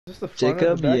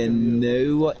Jacob, you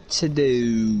know what to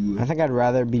do. I think I'd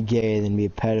rather be gay than be a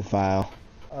pedophile.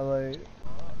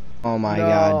 Oh my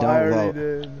god, don't vote.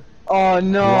 Did. Oh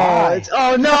no! Why?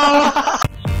 Oh no!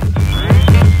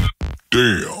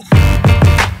 Damn.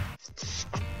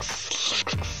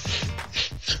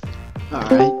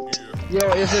 Alright. Yo,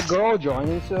 is a girl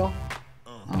joining still?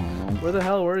 I don't know. Where the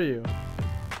hell were you?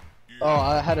 Oh,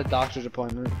 I had a doctor's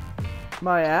appointment.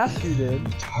 My ass, you did.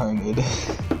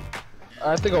 Retarded. I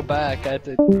have to go back. I have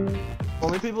to.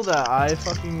 Only people that I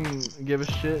fucking give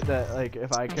a shit that like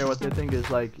if I care what they think is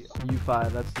like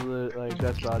U5. That's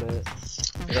that's about it.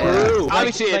 Yeah. True.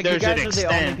 Obviously, like, there's you an guys are the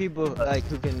only extent. people like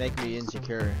who can make me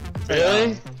insecure.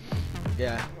 Really?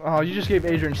 Yeah. Oh, you just gave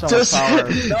Adrian so much Joseph, power.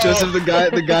 Joseph, the guy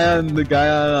on.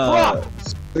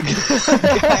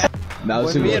 That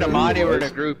was When who me and it Amani were in a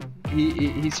was. group,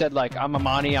 he said like, I'm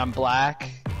Amani, I'm black.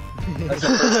 That's the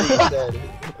first thing he said.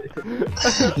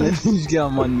 Then he's got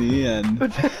on one knee and.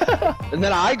 And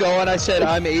then I go and I said,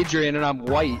 I'm Adrian and I'm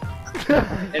white.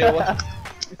 And it was...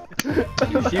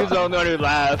 He was the only one who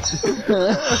laughed.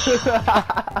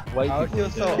 White I would feel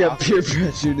so Got awkward. peer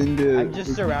pressured into. I'm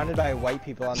just surrounded by white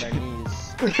people on their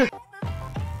knees.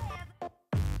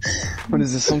 What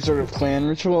is this? Some sort of clan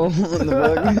ritual in the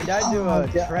book? Did I do a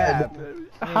trap?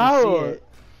 How?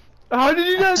 How did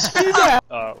you not see that?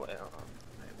 Oh, wait, hold on.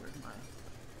 Wait, where's mine?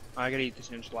 I gotta eat this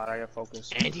enchilada, I gotta focus.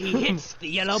 And he hits the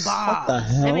yellow bar the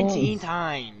hell? 17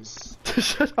 times.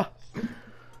 Shut up.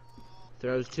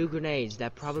 Throws 2 grenades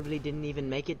that probably didn't even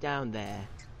make it down there.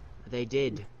 They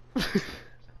did.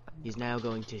 He's now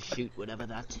going to shoot whatever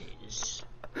that is.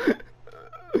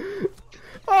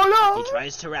 Oh no! He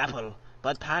tries to rappel,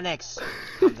 but panics.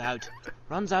 Comes out,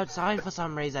 runs outside for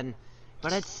some reason.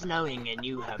 But it's snowing and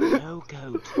you have no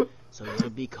coat, so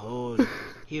you'll be cold.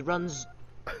 He runs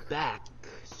back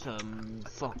some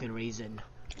fucking reason.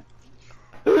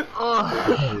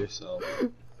 yourself.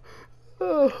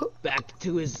 Back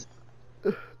to his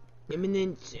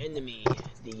imminent enemy,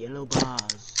 the yellow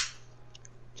bars.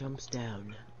 Jumps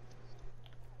down.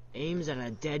 Aims at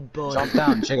a dead boy. Jump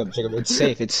down, Jacob. It's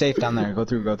safe. It's safe down there. Go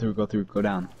through. Go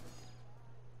down.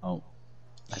 Oh.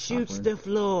 That's Shoots awkward. the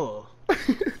floor.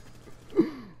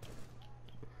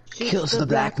 Shoots Kills the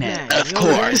black man. Of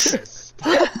course.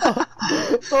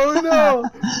 Oh no!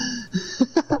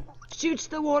 Shoots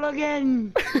the wall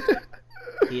again.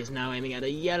 He is now aiming at a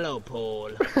yellow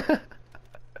pole. I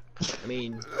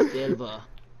mean, silver.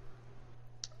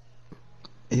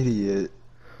 Idiot.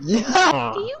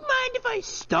 Yeah. Do you mind if I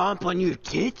stomp on your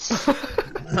tits?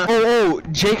 Oh,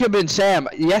 Jacob and Sam,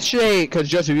 yesterday, because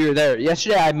Joseph, you were there,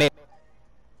 yesterday I made...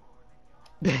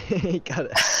 He got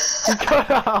it. Cut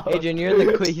out. Adrian, you're in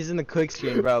the quick. He's in the quick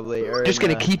screen probably. Or Just in,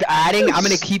 gonna keep adding, I'm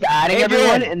gonna keep adding Adrian,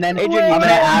 everyone, and then Adrian, I'm you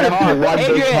gonna add can't them to talk. one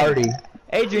big Adrian. party.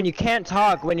 Adrian, you can't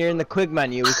talk when you're in the quick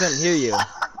menu. We couldn't hear you.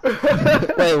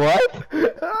 Wait, what?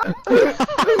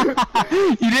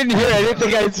 You didn't hear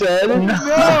anything I said?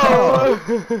 No!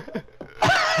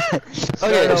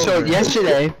 Okay, so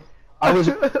yesterday, I was...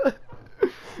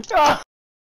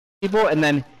 people, and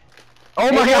then...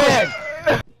 Oh my god!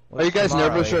 Are you guys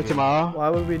nervous for tomorrow? Why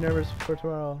would we be nervous for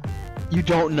tomorrow? You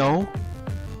don't know?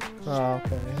 Oh,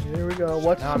 okay. Here we go.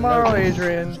 What's No, tomorrow, no.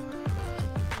 Adrian?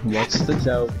 What's the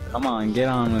joke? Come on, get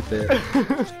on with it.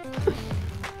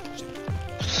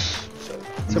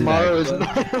 Tomorrow is...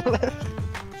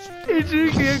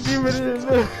 Adrian can't keep it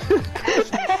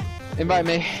in. Invite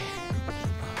me.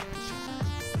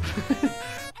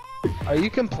 Are you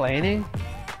complaining?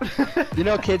 You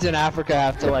know kids in Africa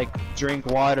have to like drink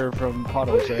water from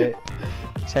puddles, right?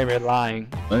 Sam, you're lying.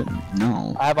 What?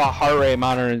 No. I have a heart rate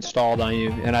monitor installed on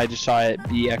you, and I just saw it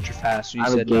be extra fast. So you I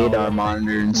have a said no. gaydar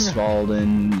monitor installed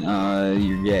and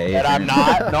you're gay. And I'm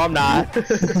not. No, I'm not.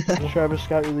 Travis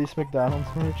Scott released McDonald's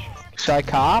merch. Should I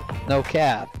cop? No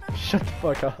cap. Shut the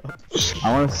fuck up.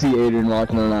 I want to see Adrian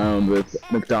walking around with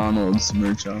McDonald's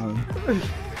merch on.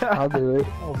 I'll do it.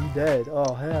 Oh, he dead.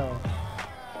 Oh, hell.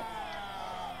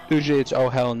 Usually it's oh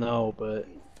hell no, but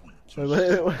Wait,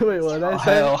 what did oh I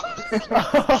say?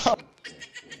 hell.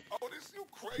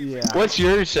 Yeah. What's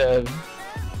yours, Sev?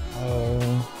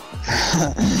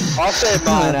 I'll say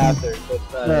mine after.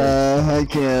 But, I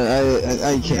can't.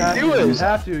 I can't. Do it. You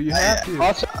have to. You have to.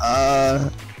 also,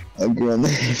 A girl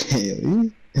named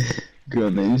Haley.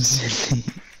 Girl named Cindy.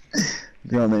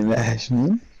 Girl named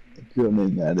Ashley. A girl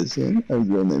named Madison. A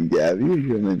girl named Gabby. A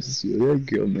girl named Cecilia. A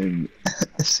girl named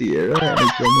Sierra. And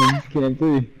a girl named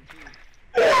Campy.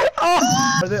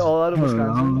 Are they all out of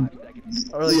Wisconsin?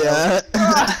 Or like, Yeah.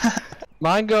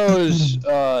 mine goes.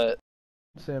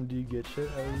 Sam, do you get shit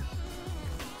at least?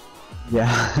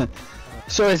 Yeah.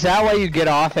 So is that why you get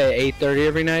off at 8:30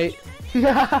 every night?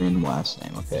 Random last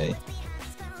name, okay?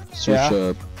 Search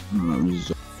up.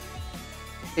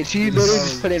 If you literally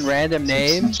just put in random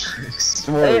names, Works,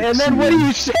 and then what do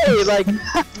you say? Like,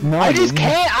 No,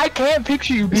 I can't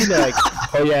picture you being like,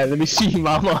 oh yeah, let me see,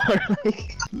 mama.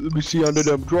 Like, let me see under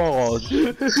them drawers.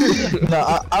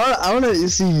 No, I want to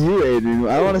see you, Adrian.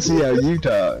 I want to see how you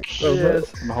talk.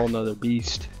 Yes. I'm a whole nother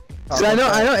beast. See, I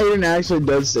know Adrian actually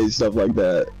does say stuff like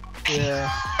that. Yeah.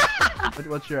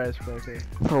 What's your icebreaker?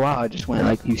 For a while, I just went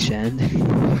like, you send.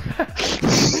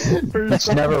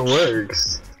 That never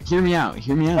works. Hear me out.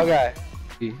 Hear me out. Okay.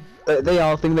 They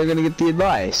all think they're gonna get the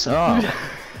advice. Oh.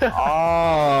 Oh,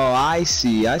 I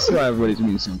see. I see why everybody's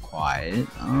being so quiet.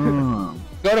 Oh.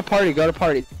 Go to party. Go to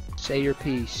party. Say your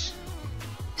piece.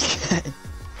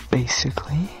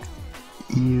 Basically,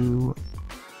 you.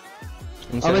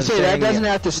 I'm gonna say that doesn't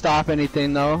have to stop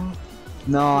anything though.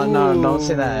 No, don't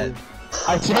say that.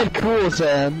 I said cool,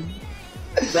 Sam.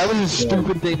 That was a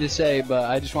stupid thing to say, but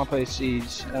I just want to play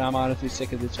Siege, and I'm honestly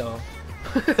sick of the show.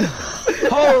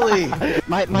 Holy!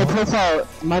 My profile,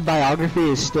 my biography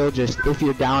is still just if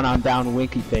you're down, I'm down,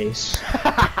 winky face.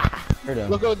 Heard him.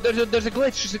 Look, oh, there's a glitch.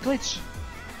 There's a glitch.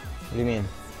 What do you mean?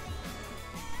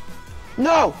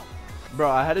 No. Bro,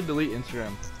 I had to delete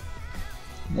Instagram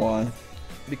Why?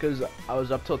 because I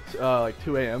was up till like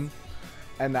 2 a.m.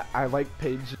 and I like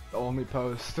page only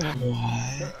post.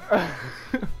 What?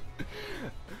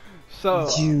 So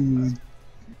You.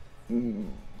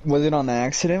 Was it on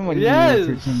accident? When yes,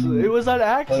 you freaking... it was an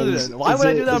accident. Why would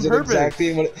I do that on purpose?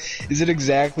 Is it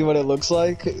exactly what it looks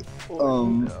like?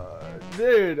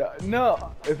 Dude,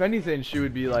 no. If anything, she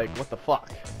would be like, "What the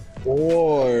fuck?"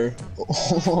 Or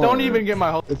Don't even get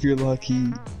my whole. if you're lucky,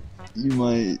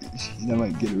 that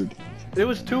might get her. It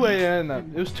was 2 a.m.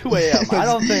 It was 2 a.m. I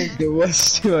don't think. It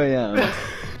was 2 a.m.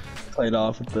 Played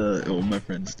off with the. Oh, my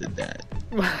friends did that.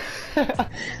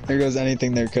 There goes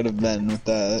anything there could have been with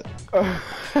that.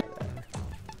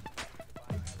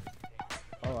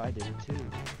 Oh, I did it too.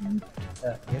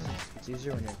 I guess it's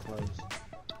easier when you're close.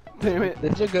 Damn it.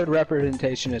 This is a good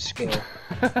representation of skill.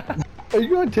 Are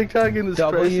you on TikTok in this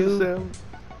W? Sam?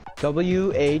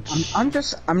 WH.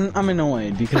 I'm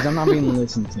annoyed because I'm not being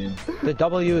listened to. The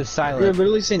W is You're silent.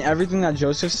 literally saying everything that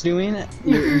Joseph's doing.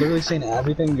 You're literally saying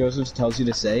everything Joseph tells you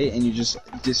to say, and you're just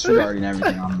disregarding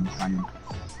everything on the time.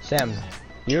 Sam,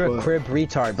 you're a crib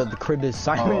retard, but the crib is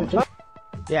silent. Oh.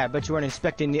 Yeah, but you weren't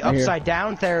expecting the upside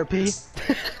down therapy.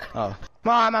 Oh.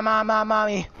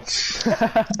 Mommy.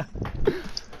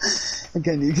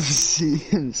 Again, you can see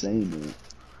him saying that.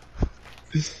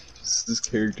 Just this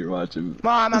character watching.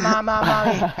 Mommy.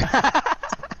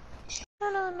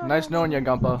 Nice knowing you,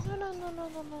 Gumpa.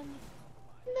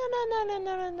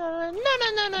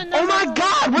 Oh my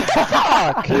god, what the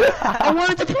fuck? I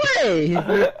wanted to play!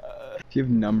 If you have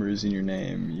numbers in your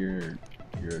name, you're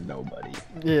a nobody.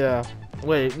 Yeah.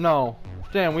 Wait, no.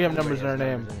 Damn, we have numbers in our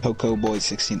name. Coco Boy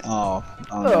 16. Oh,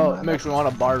 Oh, it makes me want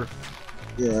to barf.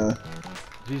 yeah.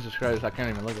 Jesus Christ, I can't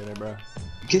even look at it, bro.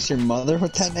 Kiss your mother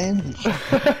with that name?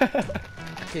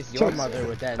 Kiss your mother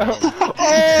with that name.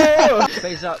 Oh!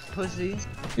 Face up, pussy.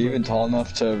 Are you even tall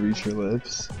enough to reach your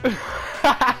lips?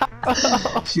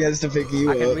 She has to pick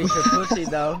you I can up. reach your pussy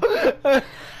though.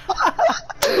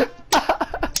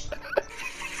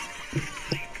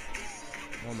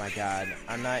 Oh my god,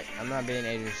 I'm not being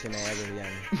Adrian ever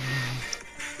again.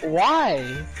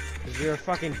 Why? Cause you're a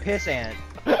fucking piss ant.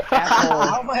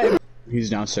 Asshole. He's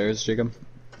downstairs, Jacob.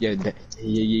 Yeah.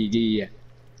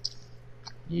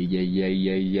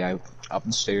 Up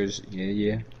the stairs.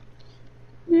 Yeah.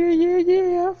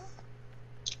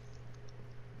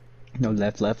 No,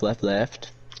 left. Left.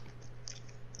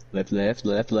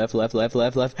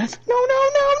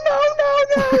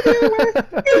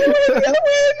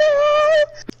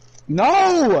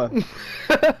 No!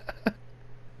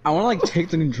 I wanna like take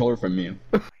the controller from you.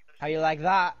 How you like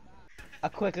that? A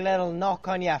quick little knock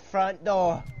on your front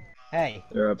door. Hey,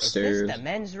 They're is upstairs. this the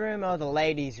men's room or the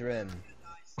ladies' room?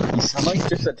 You sound like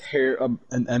just an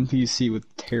NPC with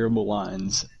terrible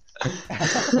lines.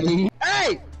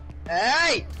 Hey!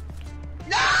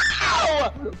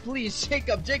 No! Please,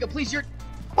 Jacob, please, you're.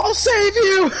 I'll save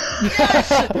you! Guys,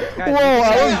 Whoa,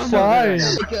 I was fine.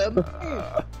 Jacob.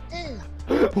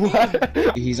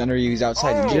 What? He's under you, he's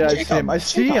outside. Oh, yeah, I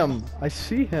see him. I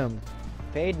see him.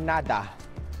 Fade nada.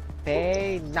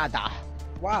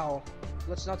 Wow.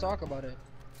 Let's not talk about it.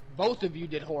 Both of you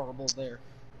did horrible there.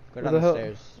 Go Where down the the hell-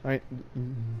 stairs.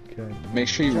 Okay. Make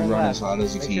sure you Turn run left. as loud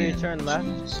as you Make can. sure you turn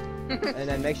left. And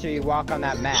then make sure you walk on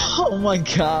that mat. Oh my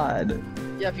god.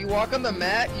 Yeah, if you walk on the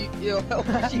mat, you'll help.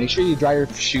 Make sure you dry your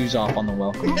shoes off on the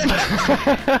welcome.